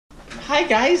Hi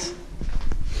guys.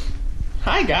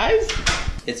 Hi guys.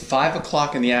 It's 5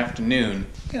 o'clock in the afternoon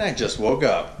and I just woke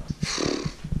up.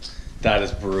 That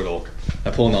is brutal.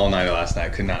 I pulled an all-nighter last night. I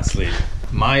could not sleep.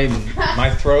 My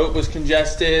throat was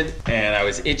congested and I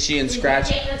was itchy and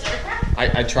scratchy.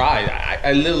 I tried.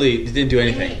 I literally didn't do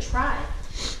anything. You tried.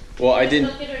 Well, I didn't.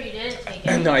 You took it or you didn't take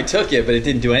it? No, I took it, but it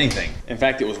didn't do anything. In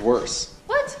fact, it was worse.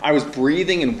 What? I was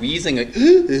breathing and wheezing, like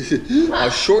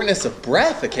a shortness of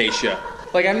breath, Acacia.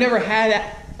 Like I've never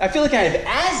had. I feel like I have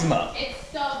asthma. It's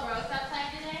so gross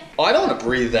outside today. Oh, I don't want to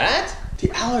breathe that. The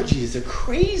allergies are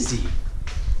crazy.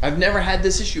 I've never had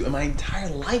this issue in my entire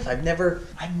life. I've never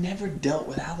dealt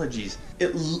with allergies.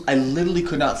 I literally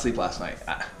could not sleep last night.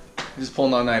 I just pulled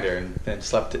an all-nighter and then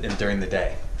slept in during the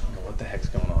day. I don't know what the heck's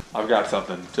going on. I've got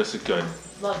something just as good.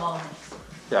 Love always.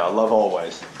 Yeah, I love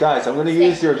always. Guys, I'm gonna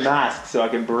use your mask so I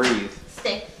can breathe.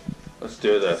 Stay. Let's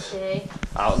do this. Stay.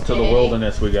 Out into the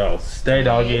wilderness we go. Stay,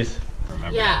 doggies.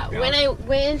 Yeah, when I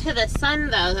went into the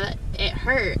sun though, it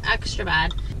hurt extra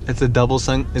bad. It's a double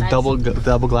sun. It's double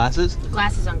glasses.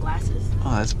 Glasses on glasses.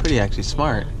 Oh, that's pretty actually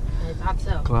smart. I thought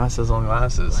so. Glasses on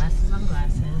glasses. Glasses on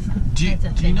glasses.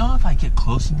 Do you know if I get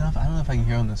close enough? I don't know if I can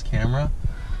hear on this camera.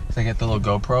 Cause I get the little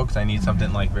GoPro because I need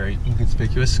something like very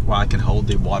inconspicuous while I can hold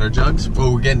the water jugs.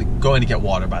 Well, we're going to get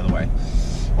water, by the way.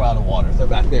 We're out of water. They're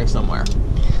back there somewhere.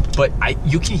 But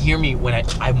you can hear me when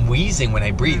I'm wheezing when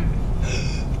I breathe.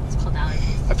 It's called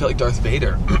allergies. I feel like Darth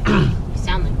Vader. You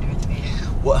sound like Darth Vader.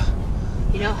 What?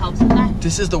 You know what helps with that?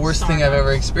 This is the worst thing I've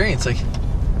ever experienced. Like,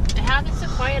 it happens to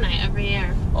Koi and I every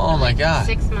year. oh my god.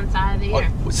 6 months out of the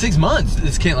year. 6 months?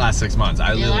 This can't last 6 months.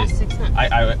 It lasts 6 months.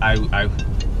 I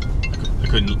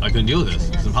couldn't deal with this.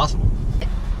 It's impossible.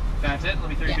 That's it. Let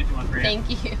me 3051 for you. Thank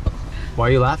you. Why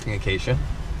are you laughing, Acacia?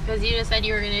 Because you just said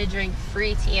you were going to drink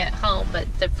free tea at home, but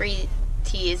the free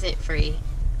tea isn't free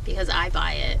because I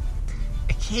buy it.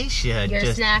 Acacia Your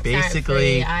just snacks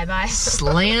basically aren't free, I buy.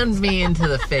 slammed me into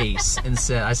the face and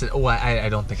said, I said, oh, I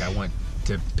don't think I want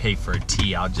to pay for a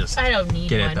tea. I'll just I don't need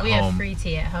get it one. at We home. have free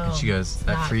tea at home. And she goes, It's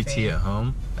that not free tea at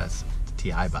home? That's the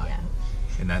tea I buy. Yeah.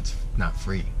 And that's not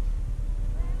free.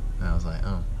 And I was like,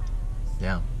 oh,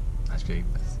 yeah. Actually,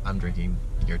 I'm drinking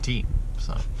your tea.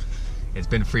 So it's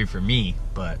been free for me,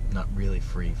 but not really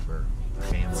free for the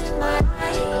family.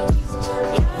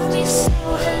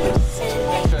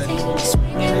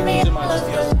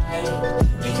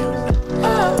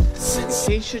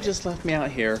 Acacia just left me out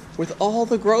here with all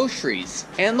the groceries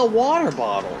and the water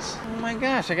bottles. Oh my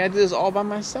gosh, I gotta do this all by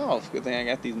myself. Good thing I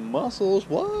got these muscles.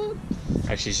 What?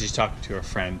 Actually, she's talking to her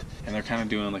friend, and they're kind of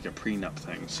doing like a prenup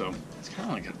thing. So it's kind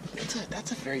of like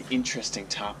that's a very interesting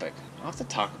topic. I'll have to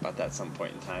talk about that at some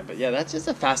point in time. But yeah, that's just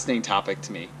a fascinating topic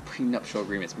to me. Prenuptial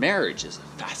agreements. Marriage is a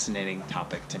fascinating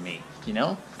topic to me. You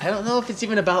know? I don't know if it's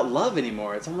even about love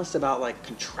anymore. It's almost about like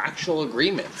contractual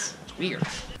agreements. It's weird.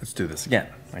 Let's do this again.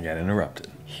 I got interrupted.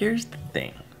 Here's the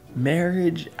thing.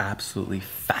 Marriage absolutely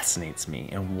fascinates me,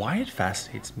 and why it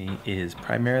fascinates me is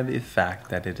primarily the fact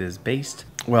that it is based,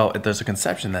 well, there's a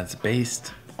conception that's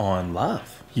based on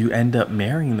love. You end up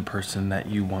marrying the person that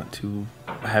you want to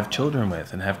have children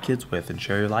with and have kids with and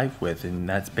share your life with, and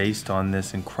that's based on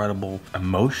this incredible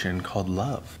emotion called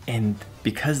love. And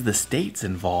because the state's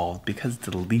involved, because it's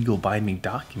a legal binding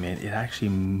document, it actually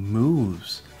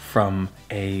moves from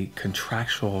a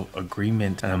contractual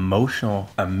agreement, an emotional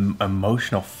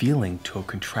feeling, to a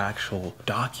contractual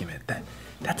document.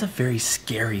 That's a very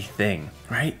scary thing,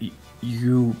 right?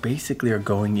 You basically are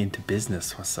going into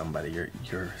business with somebody.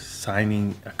 You're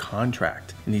signing a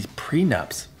contract, and these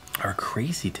prenups are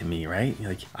crazy to me, right?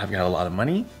 You're like, I've got a lot of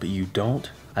money, but you don't.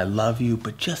 I love you,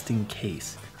 but just in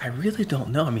case. I really don't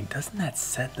know. I mean, doesn't that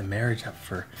set the marriage up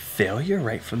for failure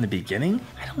right from the beginning?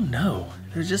 I don't know.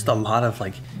 There's just a lot of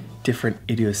like different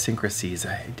idiosyncrasies.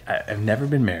 I've never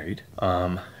been married.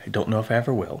 I don't know if I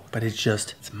ever will, but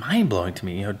it's mind-blowing to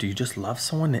me. You know, do you just love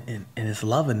someone and is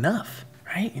love enough,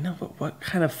 right? You know, what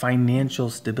kind of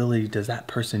financial stability does that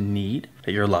person need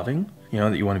that you're loving? You know,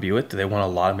 that you want to be with? Do they want a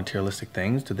lot of materialistic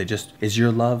things? Is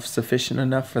your love sufficient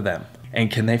enough for them?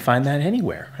 And can they find that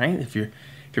anywhere, right? If you're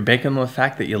banking on the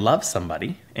fact that you love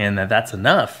somebody and that's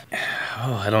enough,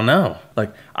 oh, I don't know.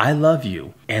 Like, I love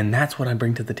you, and that's what I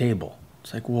bring to the table.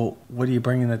 It's like, well, what are you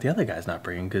bringing that the other guy's not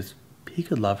bringing? Because he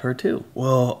could love her too.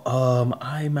 Well,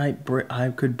 I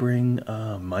could bring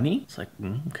money. It's like,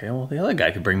 okay, well, the other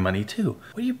guy could bring money too.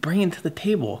 What are you bringing to the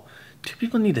table? Two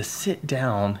people need to sit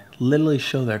down, literally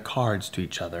show their cards to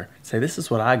each other, say, this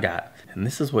is what I got, and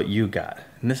this is what you got,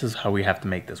 and this is how we have to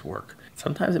make this work.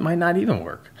 Sometimes it might not even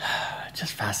work. It's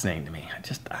just fascinating to me.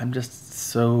 I'm just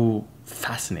so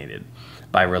fascinated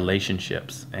by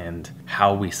relationships and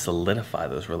how we solidify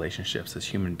those relationships as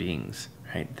human beings,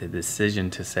 right? The decision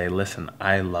to say, listen,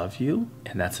 I love you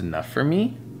and that's enough for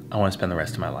me. I want to spend the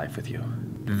rest of my life with you.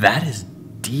 That is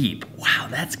deep. Wow,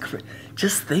 that's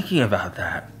just thinking about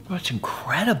that. That's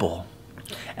incredible.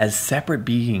 As separate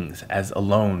beings, as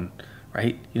alone,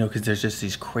 right? You know, because there's just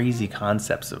these crazy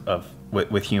concepts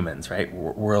with humans, right?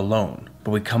 We're alone,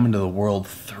 but we come into the world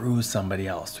through somebody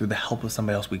else, through the help of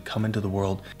somebody else. We come into the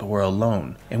world, but we're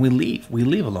alone, and we leave. We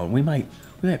leave alone. We might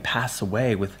pass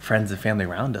away with friends and family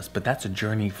around us, but that's a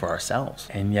journey for ourselves.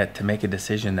 And yet, to make a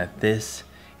decision that this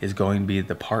is going to be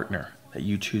the partner that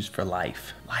you choose for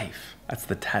life. That's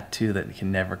the tattoo that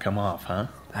can never come off, huh?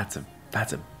 That's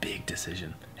a big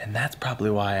decision. And that's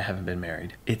probably why I haven't been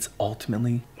married. It's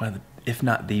ultimately one of the, if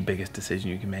not the biggest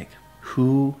decision you can make.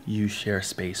 Who you share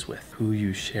space with, who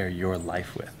you share your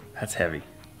life with. That's heavy.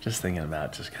 Just thinking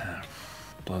about it just kind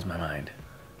of blows my mind.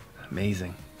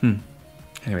 Amazing.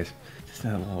 Anyways, just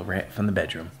a little rant from the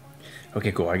bedroom.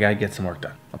 Okay, cool. I gotta get some work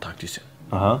done. I'll talk to you soon.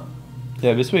 Yeah,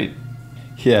 it'd be sweet.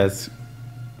 Yes.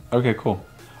 Okay, cool.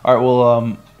 All right,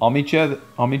 well, I'll meet you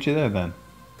there then.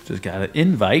 Just got an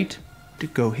invite to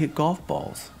go hit golf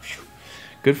balls. Whew.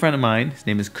 Good friend of mine, his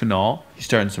name is Kunal. He's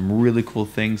starting some really cool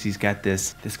things. He's got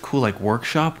this cool like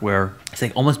workshop where it's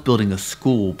like almost building a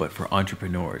school, but for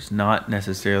entrepreneurs. Not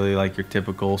necessarily like your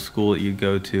typical school that you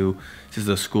go to. This is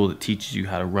a school that teaches you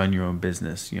how to run your own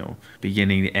business, you know,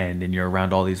 beginning to end, and you're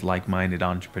around all these like-minded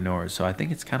entrepreneurs. So I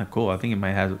think it's kind of cool. I think it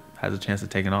might has a chance of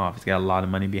taking off. He's got a lot of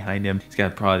money behind him. He's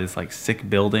got probably this like sick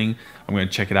building. I'm gonna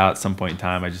check it out at some point in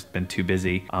time. I've just been too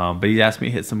busy. But he asked me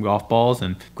to hit some golf balls,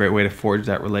 and great way to forge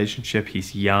that relationship.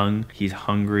 He's young, he's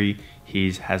hungry,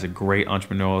 he has a great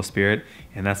entrepreneurial spirit,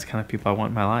 and that's the kind of people I want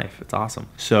in my life. It's awesome.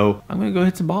 So I'm gonna go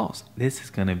hit some balls. This is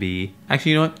gonna be,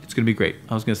 actually, you know what? It's gonna be great.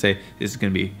 I was gonna say this is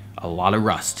gonna be a lot of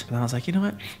rust. And I was like, you know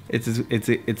what?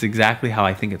 It's exactly how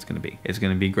I think it's gonna be. It's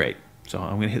gonna be great. So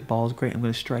I'm gonna hit balls great. I'm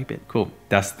gonna stripe it. Cool.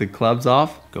 Dust the clubs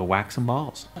off. Go whack some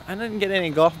balls. I didn't get any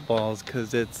golf balls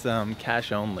because it's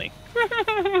cash only.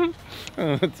 Oh,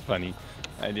 it's funny.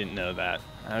 I didn't know that.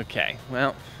 Okay.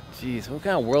 Well, geez, what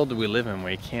kind of world do we live in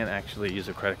where you can't actually use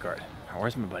a credit card?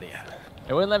 Where's my buddy at?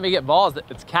 It wouldn't let me get balls.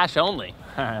 It's cash only.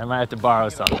 I might have to borrow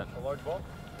something. A large ball?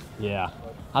 Yeah.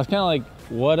 I was kind of like,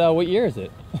 what year is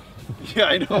it? Yeah,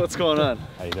 I know what's going on.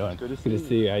 How you doing? Good to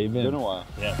see you. How you been? Been a while.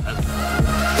 Yeah.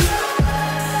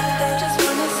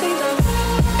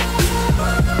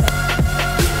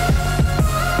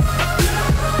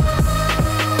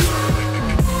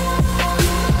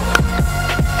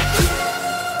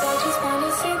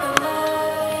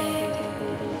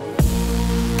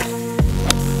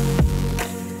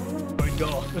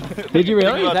 Did you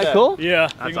really? Is that cool? Yeah.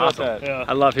 That's awesome. Yeah.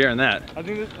 I love hearing that. I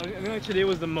think like today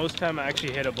was the most time I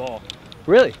actually hit a ball.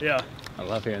 Really? Yeah. I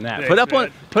love hearing that. Thanks, Put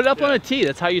up man. on a tee.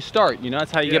 That's how you start. You know,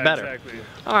 that's how you get better. Exactly.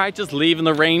 All right, just leaving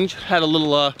the range. Had a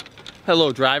little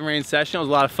driving range session. It was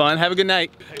a lot of fun. Have a good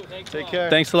night. Take care.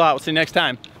 Thanks a lot. We'll see you next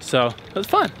time. So it was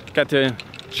fun.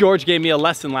 George gave me a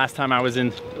lesson last time I was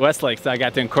in Westlake, so I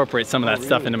got to incorporate some of that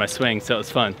stuff into my swing. So it was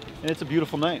fun. And it's a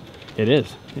beautiful night. It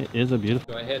is. It is a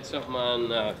beautiful. I had something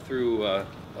on through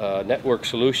Network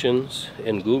Solutions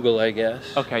in Google, I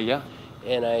guess. Okay. Yeah.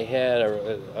 And I had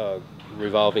a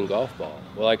revolving golf ball.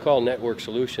 Well, I called Network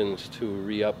Solutions to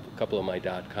re-up a couple of my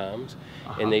 .coms,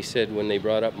 and they said when they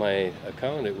brought up my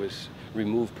account, it was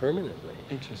removed permanently.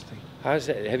 Interesting. How's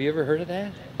that? Have you ever heard of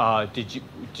that?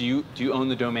 Do you own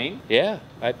the domain? Yeah,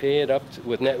 I pay it up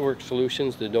with Network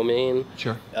Solutions, the domain.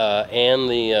 Sure. And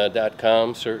the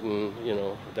 .com, certain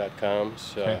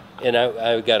 .coms. Okay. And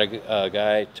I've got a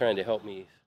guy trying to help me